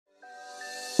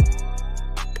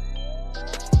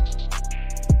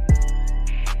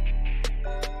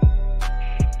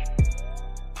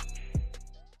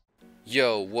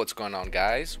Yo, what's going on,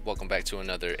 guys? Welcome back to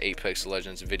another Apex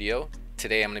Legends video.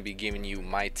 Today I'm going to be giving you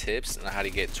my tips on how to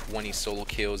get 20 solo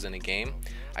kills in a game.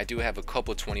 I do have a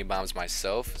couple 20 bombs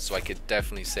myself, so I could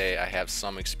definitely say I have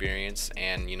some experience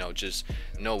and just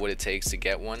know what it takes to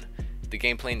get one. The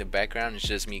gameplay in the background is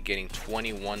just me getting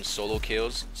 21 solo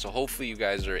kills, so hopefully you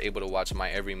guys are able to watch my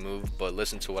every move but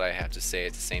listen to what I have to say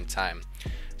at the same time.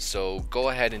 So go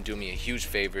ahead and do me a huge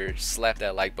favor, slap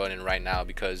that like button right now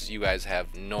because you guys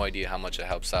have no idea how much it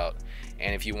helps out.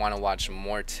 And if you want to watch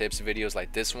more tips videos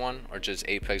like this one or just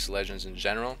Apex Legends in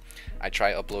general, I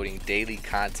try uploading daily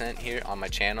content here on my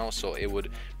channel, so it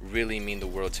would really mean the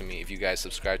world to me if you guys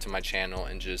subscribe to my channel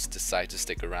and just decide to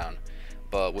stick around.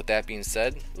 But with that being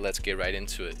said, let's get right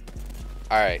into it.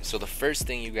 Alright, so the first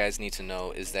thing you guys need to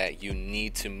know is that you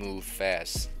need to move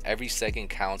fast. Every second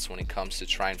counts when it comes to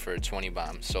trying for a 20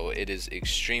 bomb, so it is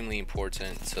extremely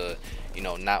important to,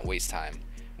 not waste time.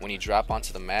 When you drop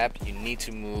onto the map, you need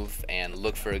to move and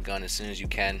look for a gun as soon as you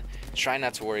can. Try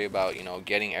not to worry about,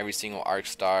 getting every single arc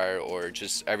star or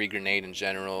just every grenade in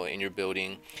general in your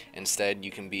building. Instead,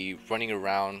 you can be running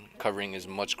around, covering as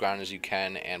much ground as you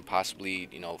can, and possibly,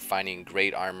 finding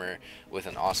great armor with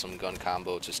an awesome gun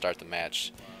combo to start the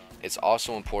match. It's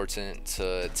also important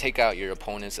to take out your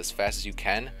opponents as fast as you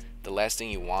can. The last thing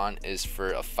you want is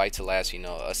for a fight to last,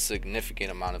 a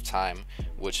significant amount of time,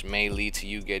 which may lead to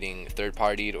you getting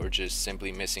third-partied or just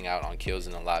simply missing out on kills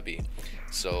in the lobby.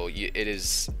 So it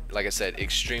is, like I said,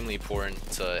 extremely important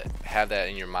to have that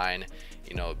in your mind.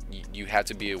 You have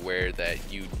to be aware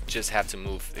that you just have to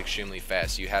move extremely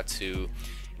fast. You have to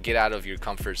get out of your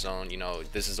comfort zone.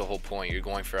 This is the whole point. You're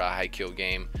going for a high kill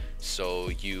game, so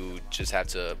you just have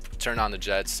to turn on the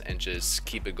jets and just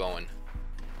keep it going.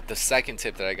 The second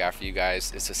tip that I got for you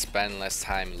guys is to spend less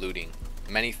time looting.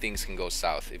 Many things can go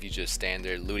south if you just stand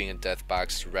there looting a death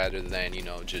box rather than,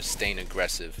 just staying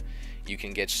aggressive. You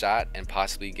can get shot and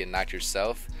possibly get knocked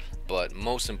yourself, but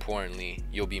most importantly,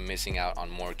 you'll be missing out on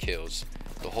more kills.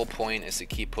 The whole point is to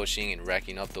keep pushing and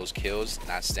racking up those kills,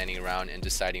 not standing around and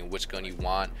deciding which gun you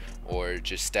want or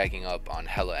just stacking up on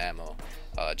hella ammo.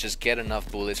 Just get enough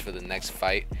bullets for the next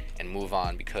fight and move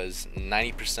on, because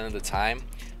 90% of the time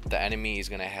the enemy is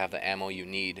going to have the ammo you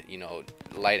need.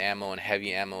 Light ammo and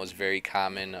heavy ammo is very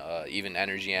common, even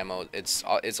energy ammo, it's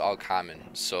all common.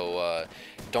 So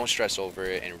don't stress over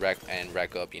it and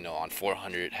rack up on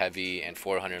 400 heavy and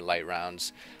 400 light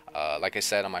rounds. Like I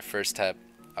said on my first tip,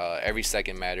 every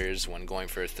second matters when going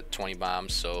for 20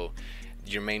 bombs, so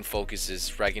your main focus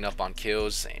is racking up on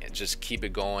kills and just keep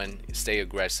it going, stay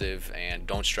aggressive, and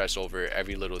don't stress over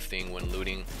every little thing when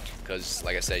looting, because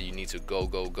like I said, you need to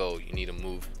go, you need to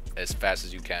move as fast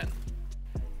as you can.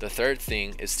 The third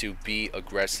thing is to be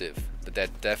aggressive, but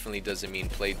that definitely doesn't mean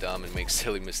play dumb and make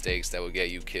silly mistakes that will get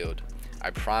you killed.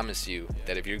 I promise you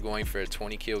that if you're going for a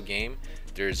 20 kill game,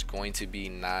 there's going to be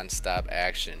non-stop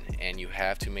action, and you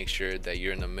have to make sure that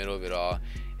you're in the middle of it all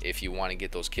if you want to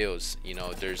get those kills.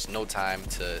 There's no time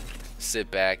to sit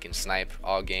back and snipe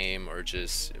all game or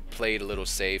just play it a little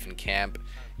safe and camp.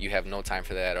 You have no time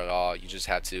for that at all. You just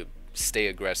have to stay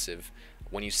aggressive.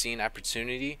 When you see an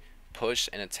opportunity, push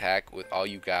and attack with all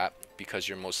you got, because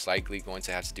you're most likely going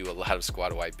to have to do a lot of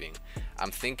squad wiping.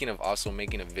 I'm thinking of also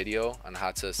making a video on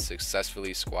how to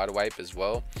successfully squad wipe as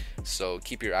well, so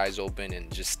keep your eyes open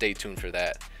and just stay tuned for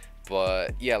that.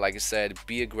 But yeah, like I said,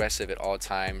 be aggressive at all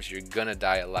times. You're gonna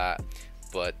die a lot,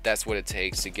 but that's what it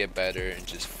takes to get better and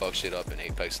just fuck shit up in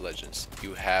Apex Legends.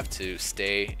 You have to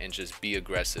stay and just be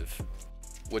aggressive.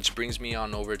 Which brings me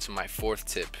on over to my fourth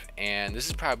tip, and this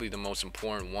is probably the most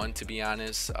important one, to be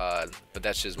honest, but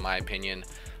that's just my opinion.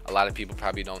 A lot of people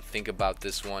probably don't think about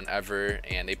this one ever,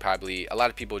 and a lot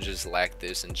of people just lack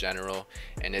this in general,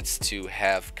 and it's to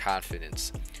have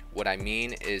confidence. What I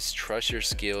mean is trust your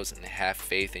skills and have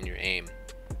faith in your aim,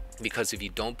 because if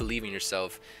you don't believe in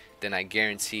yourself, then I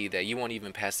guarantee that you won't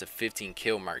even pass the 15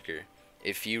 kill marker.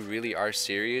 If you really are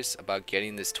serious about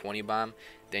getting this 20 bomb,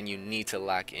 then you need to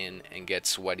lock in and get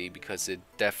sweaty, because it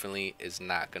definitely is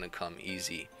not gonna come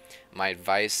easy. My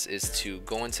advice is to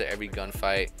go into every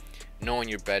gunfight knowing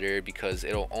you're better, because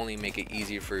it'll only make it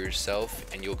easier for yourself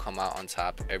and you'll come out on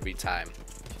top every time.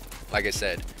 Like I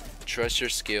said, trust your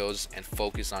skills and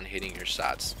focus on hitting your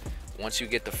shots. Once you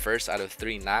get the first out of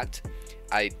 3 knocked,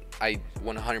 I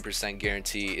 100%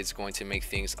 guarantee it's going to make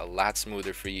things a lot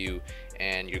smoother for you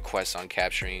and your quest on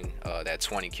capturing that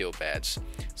 20 kill badge.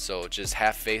 So just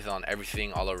have faith on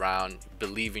everything all around,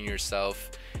 believe in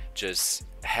yourself, just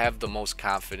have the most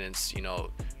confidence,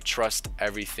 trust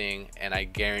everything, and I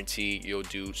guarantee you'll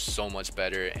do so much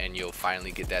better and you'll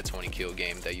finally get that 20 kill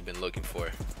game that you've been looking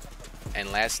for.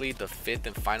 And lastly, the fifth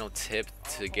and final tip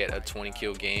to get a 20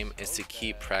 kill game is to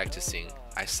keep practicing.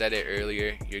 I said it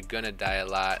earlier, you're gonna die a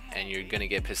lot and you're gonna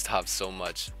get pissed off so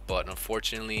much, but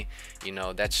unfortunately, you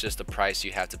know, that's just the price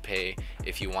you have to pay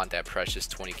if you want that precious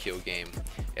 20 kill game.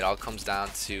 It all comes down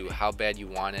to how bad you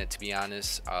want it, to be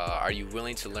honest. Are you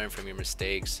willing to learn from your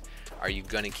mistakes? Are you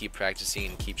gonna keep practicing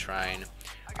and keep trying?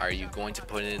 Are you going to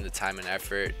put in the time and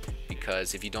effort?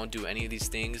 Because if you don't do any of these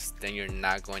things, then you're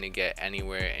not going to get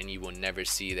anywhere and you will never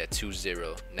see that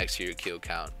 2-0 next to your kill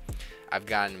count. I've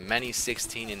gotten many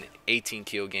 16 and 18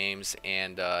 kill games,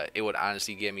 and it would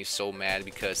honestly get me so mad,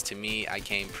 because to me, I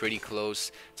came pretty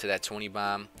close to that 20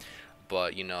 bomb.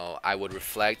 But you know, I would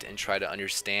reflect and try to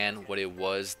understand what it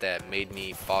was that made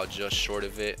me fall just short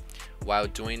of it. While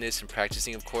doing this and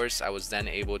practicing, of course, I was then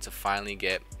able to finally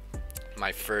get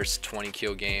my first 20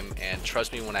 kill game, and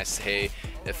trust me when I say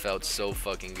it felt so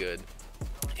fucking good.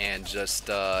 And just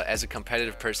as a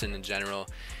competitive person in general,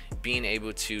 being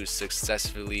able to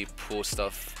successfully pull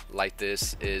stuff like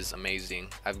this is amazing.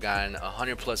 I've gotten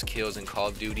 100+ kills in Call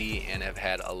of Duty and have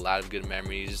had a lot of good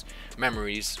memories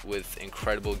with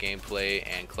incredible gameplay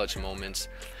and clutch moments,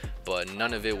 but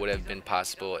none of it would have been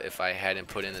possible if I hadn't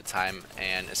put in the time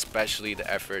and especially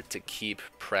the effort to keep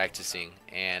practicing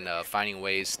and finding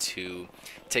ways to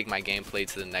take my gameplay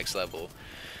to the next level.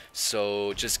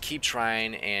 So just keep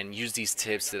trying and use these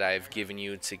tips that I've given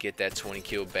you to get that 20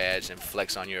 kill badge and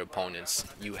flex on your opponents.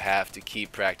 You have to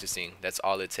keep practicing. That's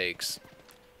all it takes.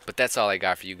 But that's all I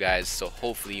got for you guys, so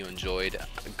hopefully you enjoyed.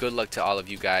 Good luck to all of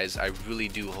you guys. I really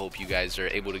do hope you guys are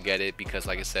able to get it, because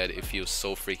like I said, it feels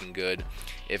so freaking good.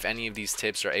 If any of these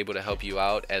tips are able to help you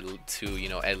out to, you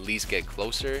know, at least get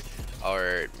closer,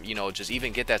 or, you know, just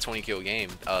even get that 20 kill game,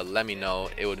 let me know.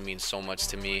 It would mean so much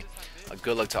to me.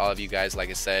 Good luck to all of you guys. Like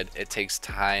I said, it takes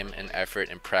time and effort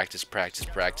and practice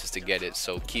to get it,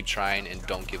 so keep trying and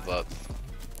don't give up.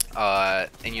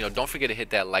 And you know, don't forget to hit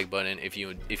that like button if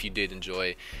you did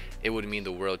enjoy. It would mean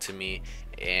the world to me.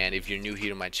 And if you're new here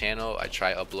to my channel, I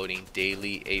try uploading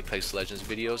daily Apex Legends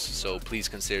videos, so please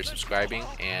consider subscribing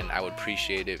and I would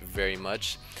appreciate it very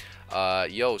much.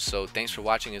 So thanks for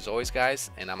watching as always, guys,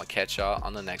 and I'm gonna catch y'all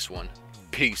on the next one.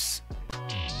 Peace.